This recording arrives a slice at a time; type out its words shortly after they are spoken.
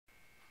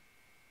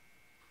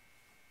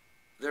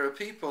There are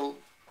people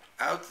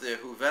out there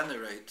who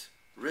venerate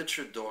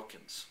Richard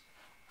Dawkins.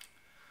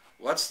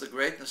 What's the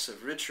greatness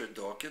of Richard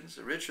Dawkins?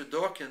 Richard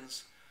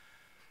Dawkins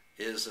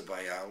is a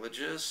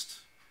biologist,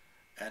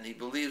 and he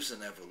believes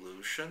in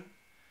evolution,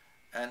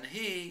 and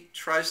he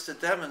tries to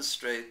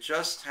demonstrate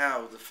just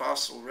how the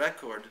fossil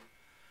record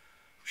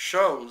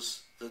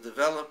shows the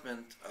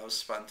development of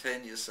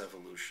spontaneous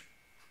evolution.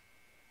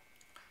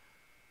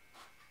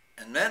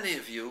 And many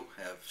of you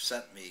have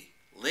sent me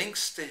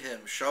links to him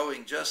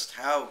showing just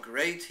how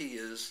great he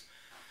is,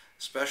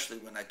 especially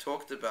when I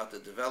talked about the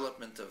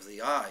development of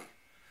the eye,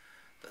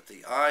 that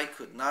the eye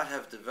could not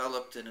have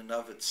developed in and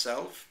of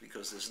itself,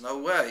 because there's no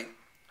way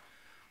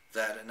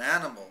that an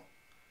animal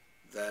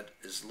that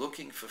is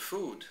looking for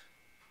food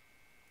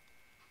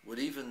would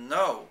even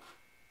know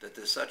that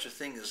there's such a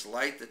thing as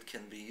light that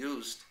can be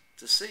used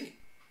to see.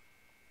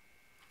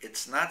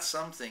 It's not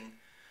something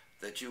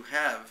that you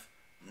have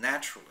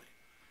naturally.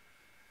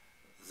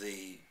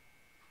 The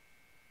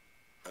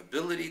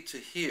ability to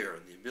hear,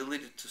 the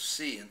ability to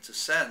see and to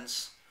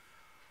sense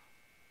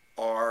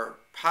are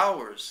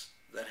powers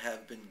that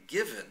have been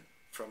given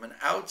from an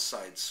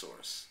outside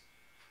source,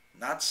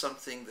 not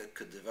something that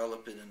could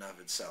develop in and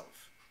of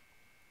itself.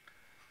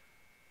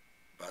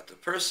 But a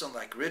person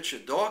like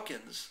Richard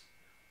Dawkins,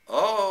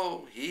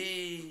 oh,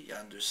 he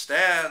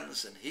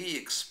understands and he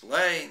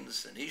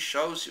explains and he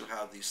shows you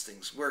how these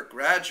things work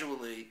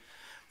gradually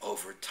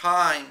over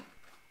time.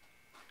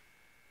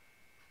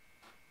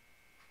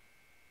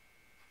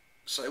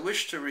 So I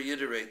wish to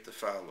reiterate the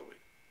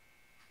following.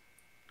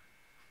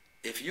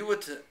 If you were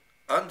to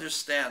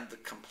understand the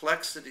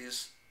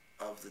complexities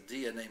of the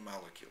DNA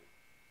molecule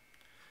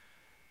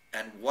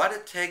and what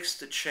it takes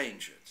to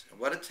change it, and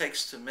what it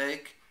takes to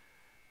make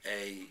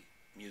a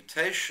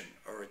mutation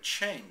or a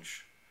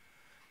change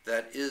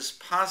that is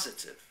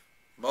positive.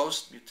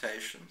 Most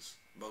mutations,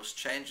 most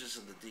changes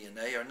in the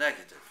DNA are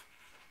negative.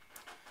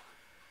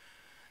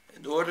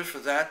 In order for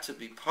that to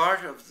be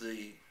part of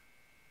the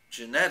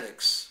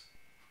genetics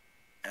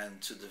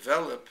and to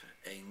develop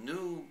a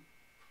new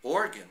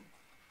organ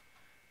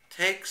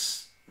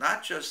takes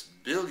not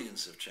just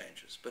billions of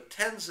changes, but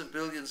tens of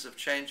billions of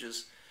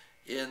changes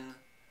in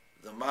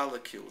the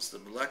molecules, the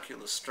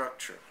molecular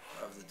structure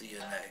of the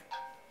DNA.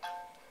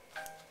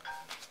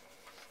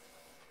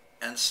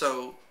 And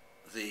so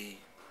the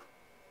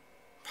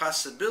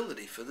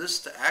possibility for this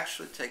to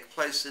actually take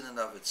place in and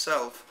of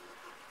itself,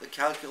 the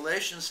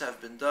calculations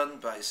have been done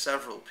by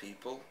several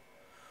people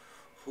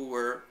who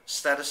were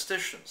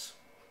statisticians,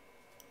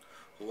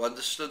 who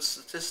understood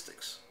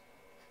statistics.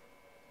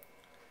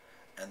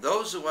 And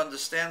those who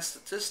understand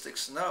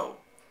statistics know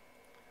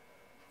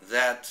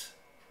that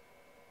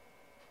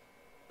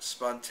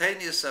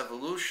spontaneous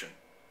evolution,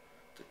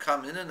 to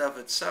come in and of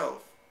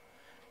itself,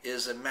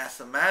 is a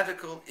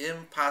mathematical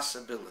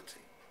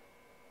impossibility.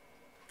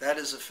 That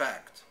is a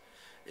fact.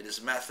 It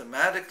is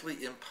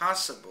mathematically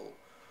impossible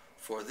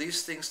for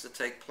these things to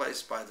take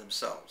place by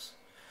themselves.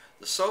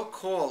 The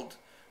so-called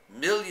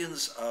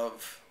millions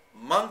of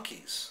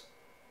monkeys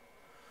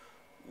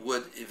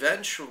would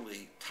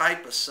eventually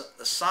type a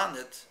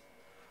sonnet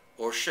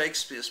or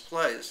Shakespeare's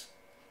plays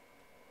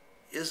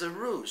is a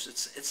ruse.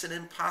 It's an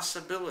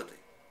impossibility.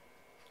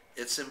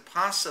 It's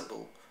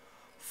impossible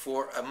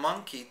for a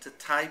monkey to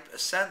type a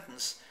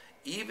sentence.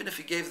 Even if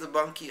you gave the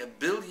monkey 1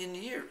 billion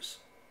years,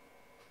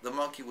 the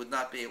monkey would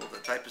not be able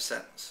to type a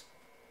sentence.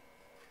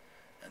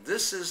 And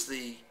this is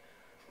the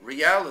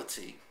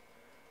reality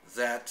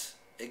that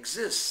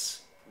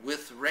exists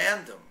with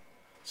random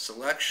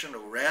selection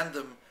or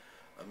random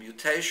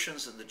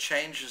mutations and the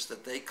changes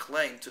that they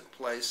claim took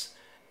place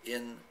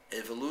in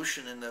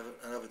evolution in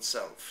and of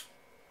itself.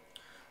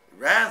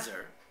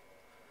 Rather,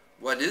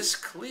 what is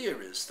clear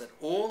is that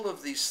all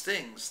of these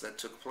things that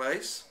took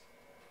place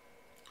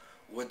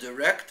were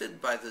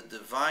directed by the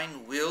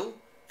divine will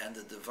and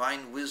the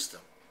divine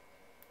wisdom.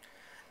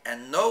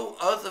 And no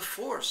other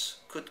force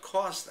could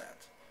cause that.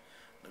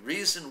 The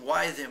reason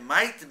why there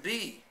might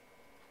be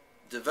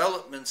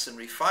developments and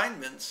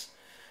refinements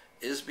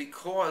is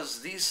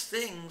because these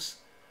things,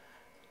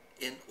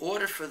 in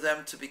order for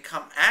them to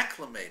become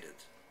acclimated,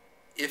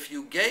 if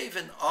you gave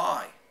an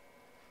eye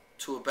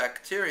to a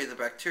bacteria, the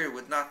bacteria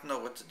would not know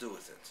what to do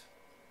with it.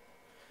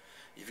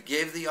 If you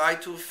gave the eye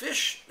to a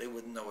fish, they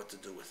wouldn't know what to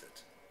do with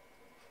it.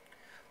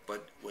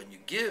 But when you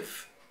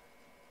give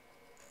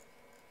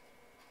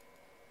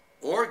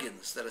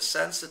organs that are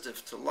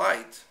sensitive to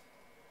light,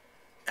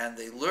 and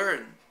they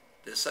learn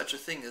there's such a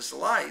thing as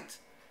light,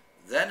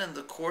 then in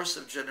the course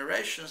of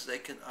generations they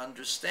can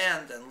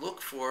understand and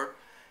look for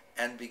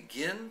and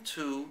begin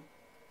to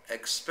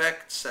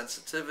expect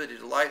sensitivity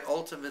to light,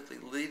 ultimately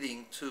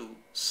leading to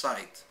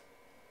sight.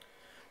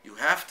 You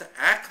have to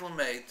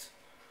acclimate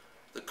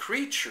the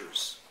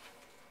creatures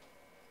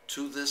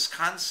to this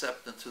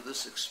concept and to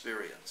this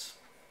experience.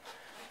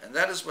 And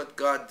that is what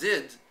God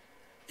did,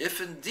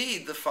 if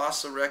indeed the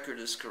fossil record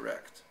is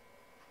correct.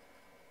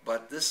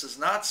 But this is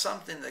not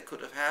something that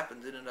could have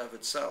happened in and of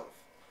itself.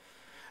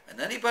 And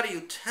anybody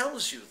who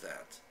tells you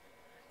that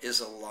is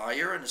a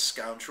liar and a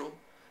scoundrel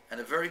and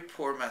a very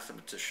poor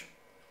mathematician.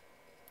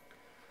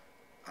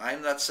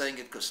 I'm not saying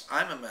it because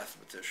I'm a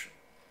mathematician.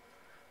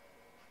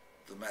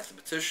 The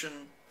mathematician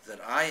that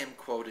I am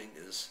quoting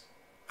is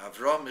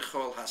Avraham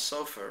Michal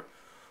HaSofer,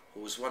 who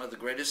was one of the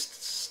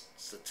greatest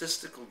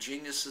statistical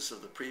geniuses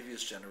of the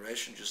previous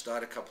generation, just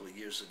died a couple of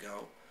years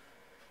ago.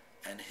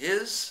 And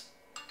his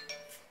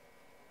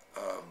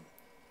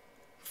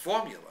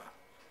formula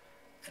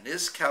and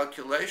his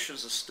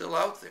calculations are still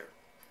out there.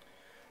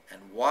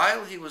 And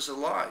while he was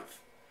alive,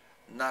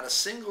 not a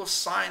single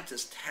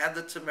scientist had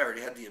the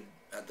temerity, had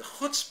the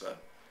chutzpah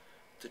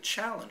to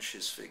challenge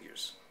his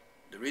figures.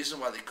 The reason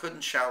why they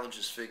couldn't challenge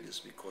his figures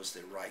because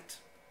they're right.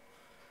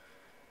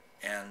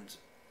 And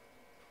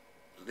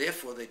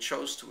therefore they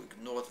chose to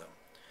ignore them.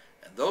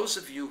 And those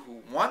of you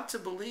who want to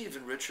believe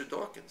in Richard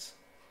Dawkins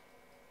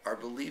are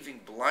believing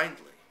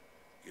blindly.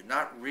 You're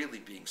not really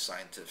being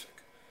scientific.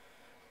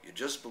 You're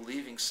just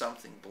believing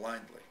something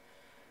blindly.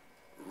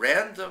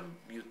 Random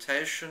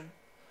mutation,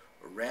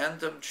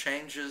 random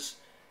changes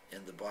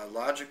in the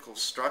biological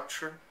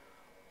structure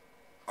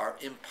are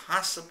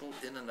impossible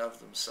in and of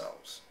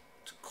themselves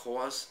to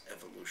cause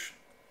evolution.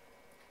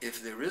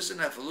 If there is an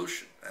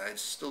evolution, and I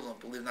still don't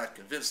believe, not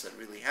convinced that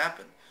really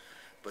happened,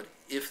 but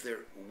if there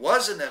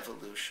was an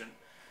evolution,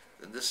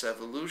 then this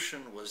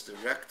evolution was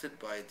directed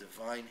by a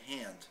divine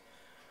hand,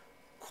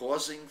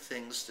 causing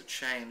things to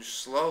change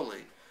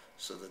slowly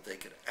so that they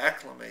could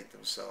acclimate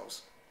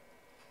themselves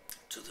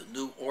to the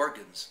new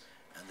organs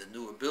and the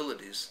new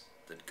abilities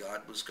that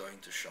God was going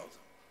to show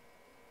them.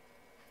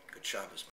 Good Shabbos.